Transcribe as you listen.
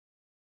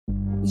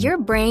Your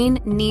brain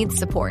needs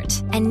support,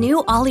 and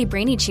new Ollie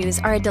Brainy Chews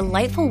are a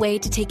delightful way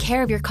to take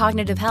care of your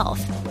cognitive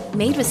health.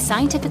 Made with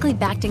scientifically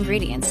backed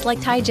ingredients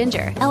like Thai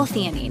ginger,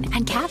 L-theanine,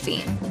 and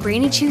caffeine,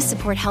 Brainy Chews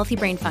support healthy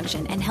brain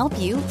function and help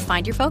you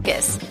find your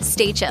focus,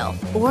 stay chill,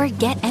 or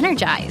get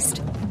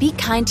energized. Be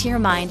kind to your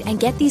mind and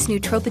get these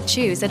nootropic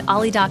chews at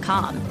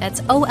ollie.com.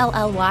 That's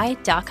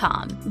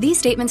OLLY.com. These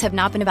statements have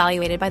not been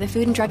evaluated by the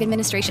Food and Drug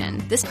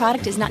Administration. This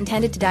product is not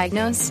intended to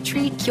diagnose,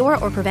 treat, cure,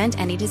 or prevent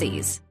any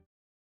disease.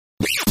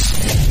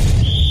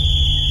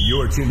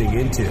 You're tuning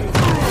into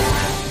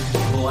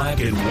Black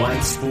and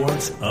White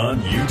Sports on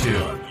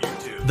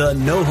YouTube. The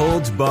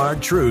no-holds-barred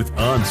truth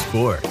on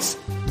sports.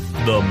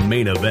 The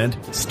main event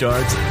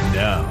starts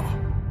now.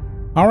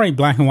 All right,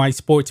 Black and White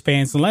sports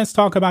fans, let's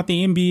talk about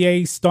the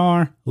NBA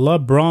star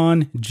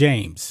LeBron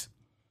James,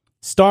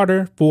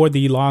 starter for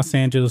the Los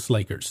Angeles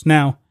Lakers.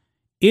 Now,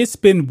 it's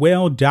been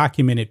well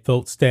documented,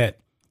 folks, that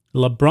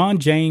LeBron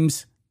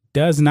James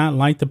does not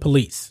like the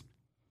police.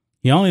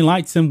 He only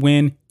likes them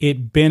when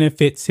it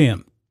benefits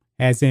him.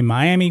 As in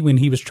Miami, when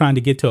he was trying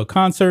to get to a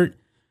concert,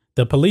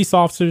 the police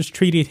officers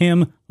treated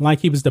him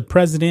like he was the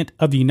president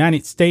of the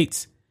United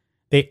States.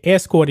 They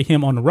escorted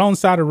him on the wrong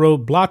side of the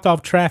road, blocked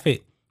off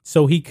traffic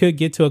so he could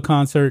get to a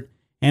concert,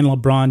 and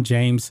LeBron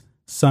James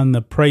sung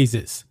the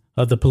praises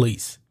of the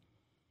police.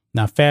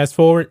 Now, fast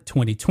forward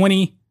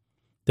 2020,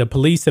 the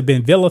police have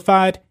been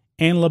vilified,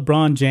 and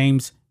LeBron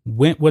James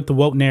went with the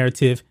woke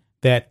narrative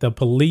that the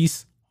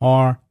police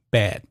are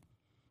bad.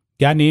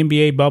 Got in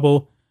the NBA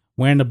bubble,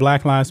 wearing the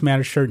Black Lives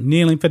Matter shirt,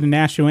 kneeling for the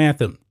national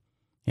anthem.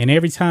 And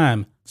every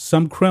time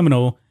some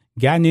criminal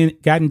got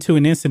into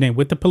an incident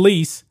with the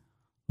police,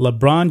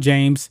 LeBron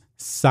James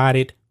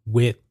sided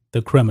with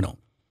the criminal.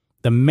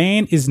 The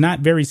man is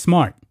not very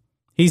smart.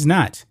 He's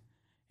not.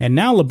 And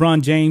now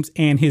LeBron James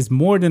and his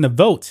More Than a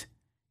Vote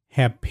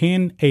have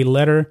penned a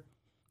letter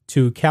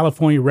to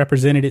California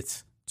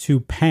representatives to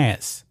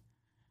pass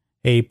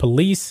a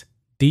police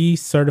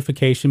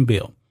decertification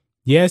bill.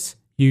 Yes,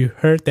 you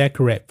heard that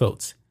correct,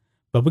 folks.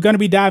 But we're going to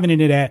be diving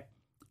into that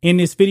in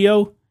this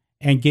video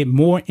and get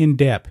more in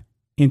depth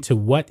into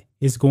what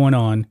is going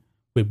on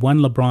with one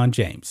LeBron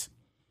James.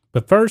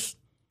 But first,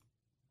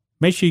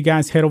 make sure you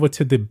guys head over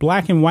to the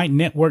Black and White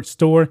Network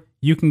store.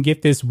 You can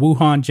get this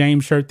Wuhan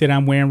James shirt that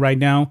I'm wearing right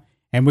now.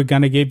 And we're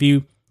going to give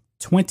you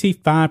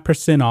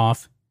 25%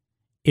 off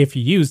if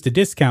you use the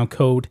discount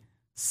code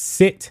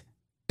SIT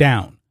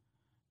DOWN.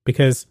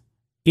 Because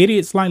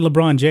idiots like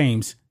LeBron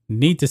James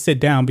need to sit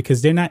down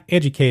because they're not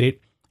educated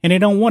and they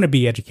don't want to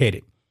be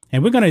educated.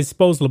 And we're going to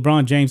expose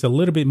LeBron James a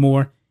little bit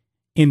more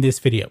in this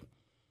video.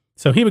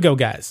 So here we go,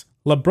 guys.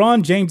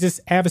 LeBron James's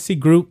advocacy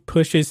group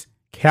pushes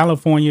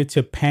California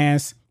to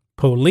pass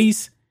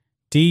police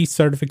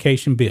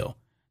decertification bill.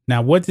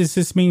 Now, what does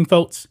this mean,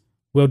 folks?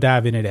 We'll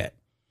dive into that.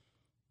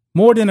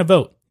 More Than a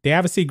Vote. The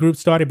advocacy group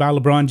started by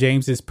LeBron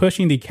James is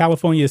pushing the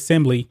California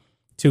Assembly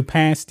to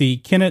pass the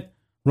Kenneth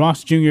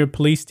Ross Jr.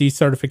 Police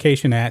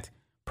Decertification Act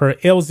per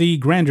LZ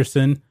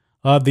Granderson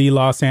of the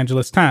Los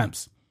Angeles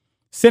Times.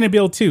 Senate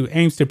Bill 2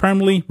 aims to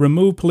permanently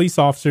remove police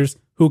officers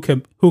who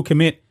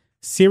commit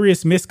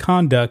serious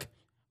misconduct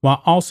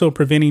while also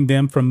preventing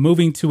them from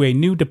moving to a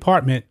new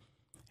department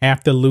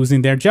after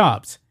losing their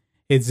jobs.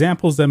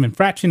 Examples of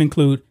infraction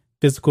include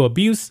physical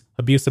abuse,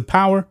 abuse of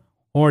power,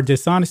 or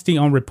dishonesty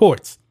on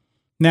reports.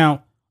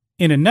 Now,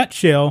 in a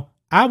nutshell,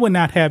 I would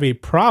not have a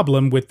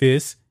problem with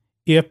this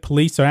if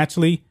police are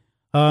actually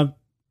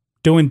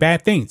doing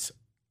bad things.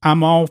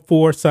 I'm all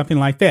for something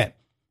like that.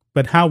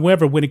 But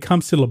however, when it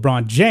comes to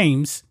LeBron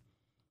James,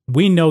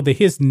 we know that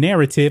his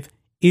narrative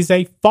is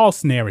a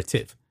false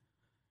narrative.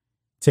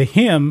 To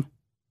him,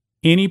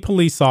 any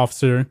police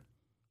officer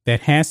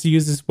that has to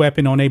use this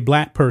weapon on a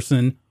black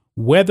person,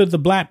 whether the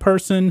black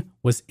person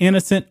was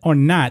innocent or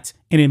not,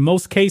 and in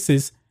most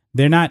cases,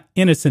 they're not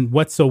innocent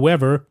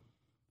whatsoever,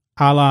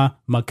 a la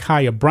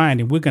Ma'Khia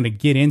Bryant, and we're going to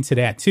get into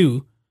that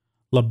too.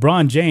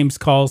 LeBron James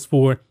calls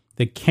for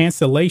the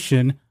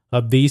cancellation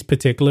of these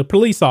particular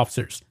police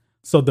officers.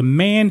 So the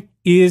man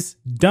is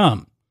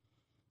dumb.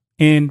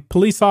 And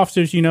police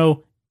officers, you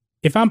know,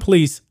 if I'm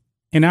police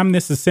and I'm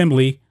this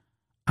assembly,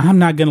 I'm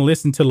not going to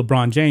listen to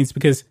LeBron James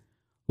because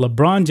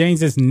LeBron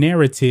James's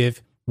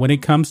narrative when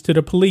it comes to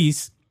the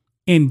police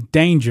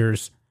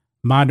endangers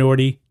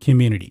minority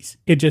communities.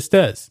 It just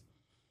does.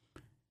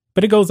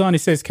 But it goes on. It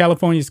says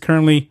California is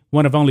currently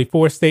one of only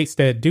 4 states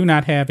that do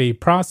not have a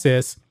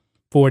process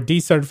for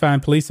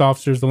decertifying police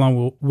officers,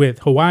 along with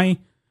Hawaii,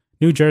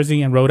 New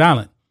Jersey, and Rhode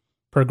Island.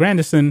 Per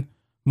Granderson,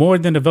 More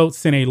Than a Vote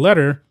sent a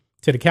letter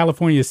to the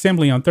California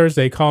Assembly on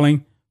Thursday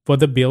calling for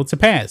the bill to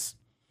pass.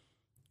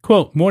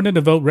 Quote, More Than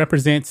a Vote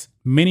represents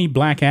many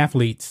black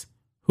athletes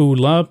who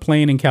love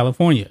playing in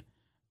California.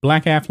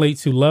 Black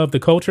athletes who love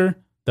the culture,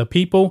 the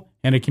people,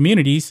 and the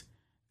communities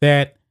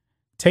that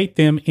take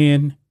them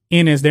in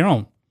as their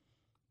own.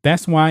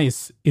 That's why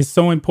it's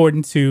so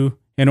important to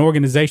an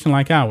organization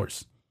like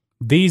ours.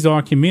 These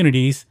are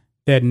communities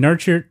that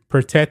nurtured,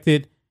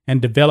 protected,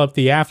 and developed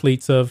the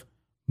athletes of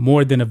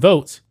More Than a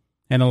Vote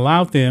and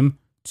allowed them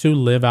to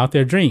live out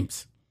their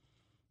dreams.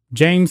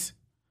 James,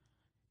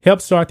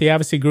 helped start the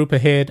advocacy group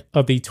ahead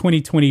of the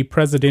 2020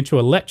 presidential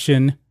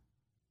election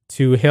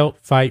to help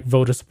fight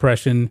voter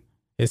suppression,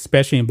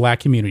 especially in black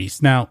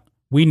communities. Now,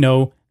 we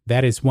know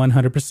that is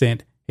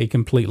 100% a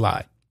complete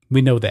lie.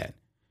 We know that.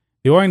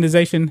 The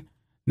organization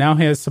now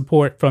has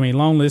support from a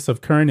long list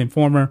of current and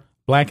former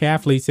black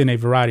athletes in a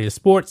variety of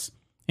sports,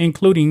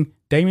 including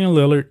Damian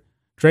Lillard,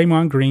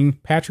 Draymond Green,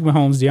 Patrick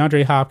Mahomes,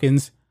 DeAndre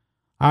Hopkins,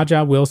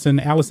 Aja Wilson,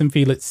 Allison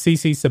Felix,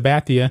 CeCe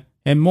Sabathia,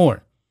 and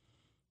more.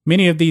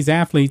 Many of these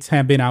athletes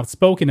have been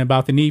outspoken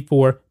about the need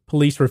for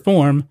police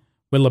reform,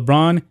 with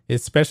LeBron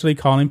especially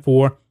calling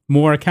for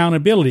more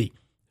accountability.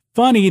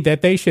 Funny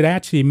that they should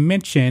actually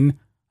mention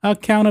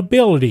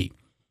accountability.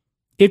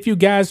 If you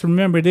guys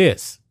remember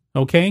this,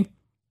 okay?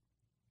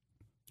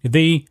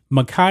 The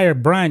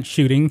Ma'Khia Bryant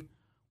shooting,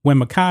 when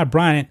Ma'Khia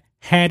Bryant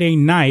had a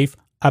knife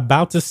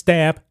about to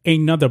stab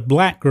another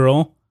black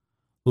girl,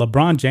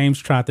 LeBron James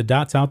tried to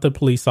dot out the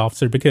police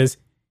officer because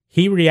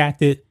he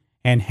reacted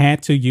and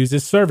had to use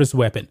his service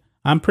weapon.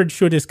 I'm pretty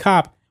sure this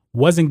cop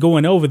wasn't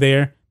going over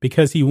there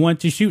because he wanted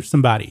to shoot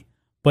somebody,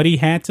 but he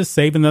had to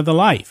save another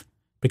life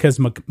because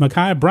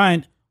Ma'Khia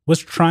Bryant was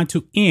trying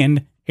to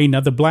end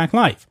another black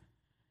life.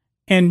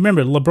 And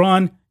remember,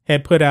 LeBron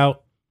had put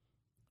out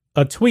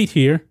a tweet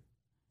here,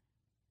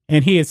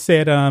 and he had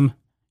said,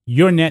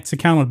 your next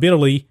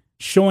accountability,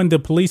 showing the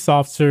police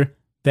officer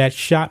that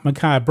shot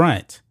Ma'Khia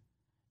Bryant.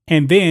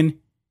 And then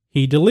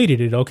he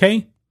deleted it,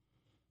 okay?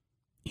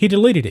 He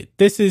deleted it.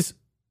 This is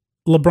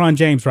LeBron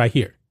James right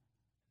here.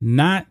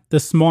 Not the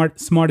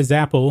smartest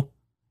apple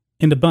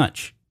in the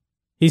bunch.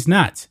 He's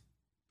not.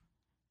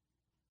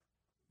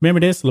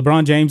 Remember this?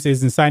 LeBron James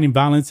is inciting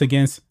violence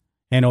against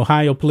an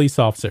Ohio police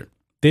officer.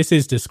 This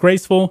is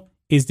disgraceful.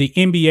 Is the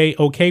NBA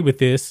okay with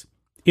this?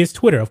 Is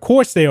Twitter? Of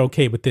course they're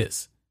okay with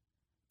this.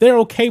 They're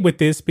okay with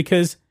this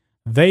because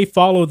they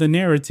follow the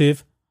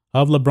narrative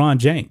of LeBron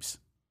James.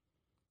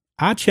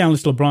 I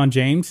challenge LeBron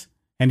James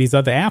and these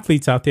other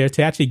athletes out there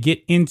to actually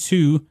get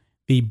into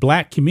the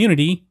black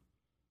community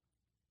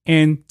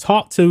and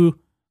talk to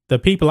the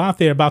people out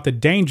there about the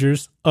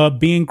dangers of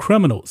being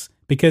criminals.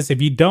 Because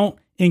if you don't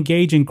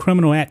engage in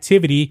criminal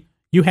activity,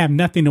 you have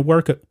nothing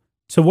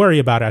to worry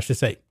about, I should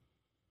say.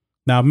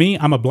 Now, me,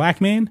 I'm a black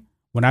man.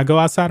 When I go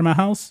outside of my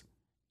house,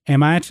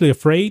 am I actually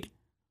afraid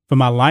for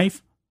my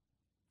life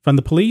from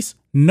the police?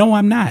 No,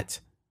 I'm not,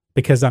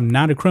 because I'm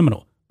not a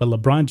criminal. But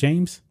LeBron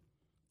James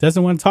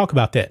doesn't want to talk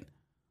about that.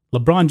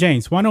 LeBron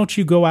James, why don't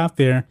you go out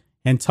there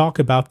and talk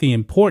about the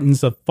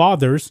importance of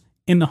fathers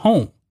in the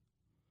home?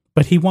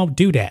 But he won't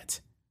do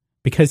that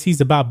because he's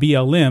about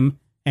BLM,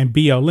 and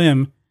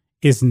BLM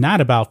is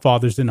not about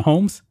fathers in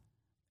homes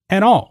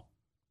at all.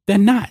 They're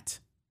not.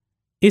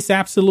 It's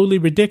absolutely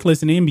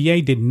ridiculous, and the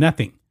NBA did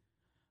nothing.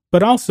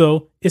 But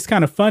also, it's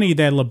kind of funny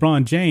that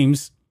LeBron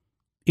James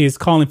is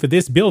calling for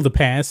this bill to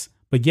pass,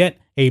 but yet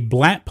a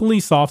black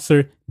police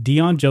officer,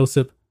 Deion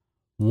Joseph,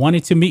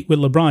 wanted to meet with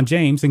LeBron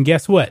James, and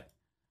guess what?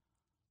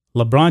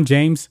 LeBron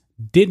James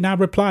did not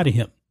reply to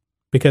him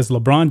because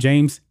LeBron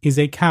James is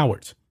a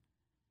coward.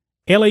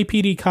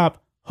 LAPD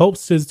cop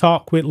hopes to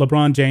talk with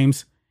LeBron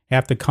James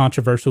after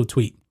controversial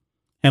tweet,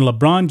 and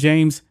LeBron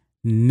James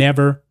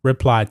never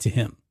replied to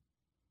him.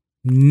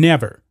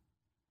 Never.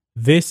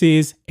 This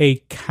is a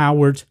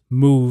coward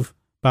move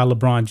by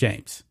LeBron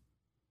James.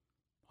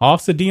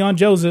 Officer Deion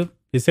Joseph,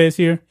 it says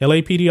here,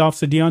 LAPD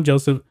Officer Deion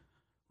Joseph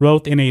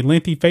wrote in a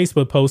lengthy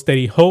Facebook post that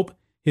he hoped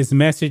his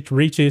message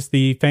reaches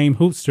the famed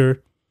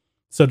hoopster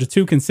so the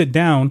two can sit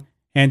down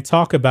and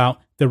talk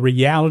about the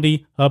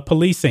reality of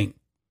policing.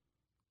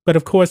 But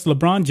of course,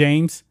 LeBron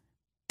James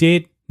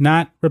did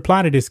not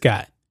reply to this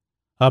guy.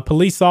 A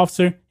police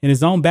officer in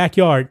his own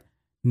backyard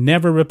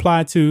never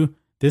replied to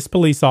this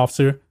police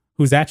officer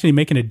who's actually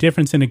making a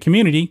difference in the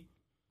community,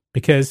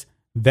 because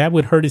that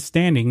would hurt his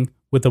standing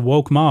with the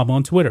woke mob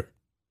on Twitter.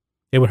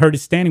 It would hurt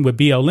his standing with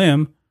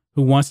BLM,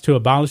 who wants to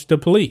abolish the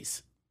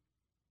police.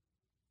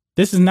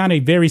 This is not a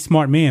very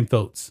smart man,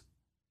 folks.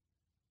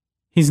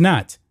 He's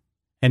not.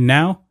 And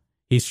now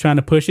he's trying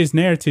to push his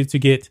narrative to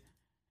get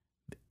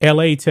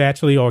LA to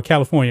actually, or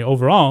California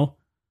overall,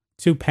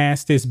 to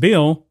pass this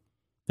bill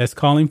that's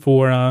calling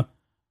for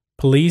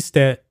police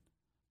that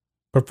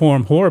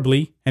perform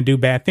horribly and do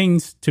bad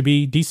things to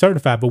be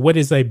decertified. But what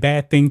is a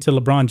bad thing to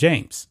LeBron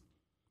James?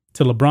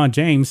 To LeBron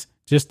James,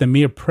 just the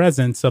mere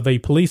presence of a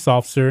police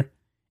officer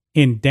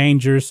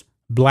endangers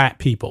black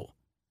people.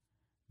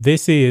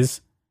 This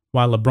is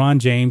why LeBron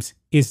James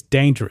is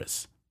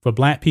dangerous for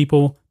black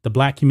people, the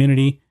black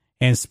community,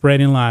 and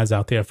spreading lies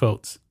out there,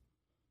 folks.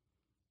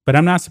 But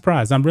I'm not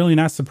surprised. I'm really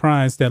not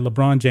surprised that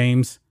LeBron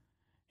James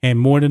and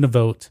More Than a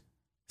Vote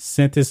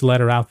sent this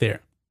letter out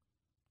there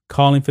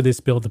calling for this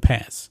bill to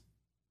pass.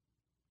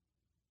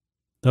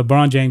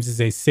 LeBron James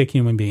is a sick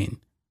human being,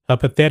 a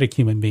pathetic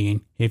human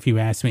being, if you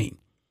ask me.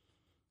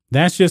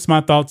 That's just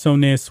my thoughts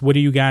on this. What do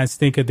you guys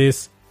think of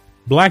this?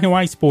 Black and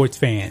white sports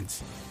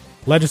fans,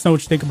 let us know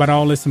what you think about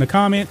all this in the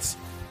comments.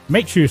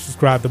 Make sure you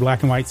subscribe to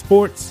Black and White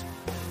Sports,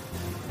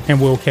 and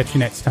we'll catch you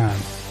next time.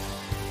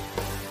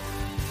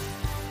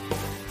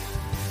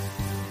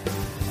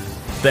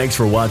 Thanks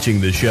for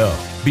watching the show.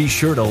 Be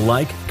sure to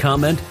like,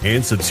 comment,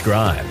 and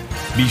subscribe.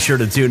 Be sure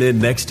to tune in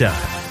next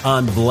time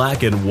on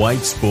Black and White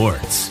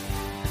Sports.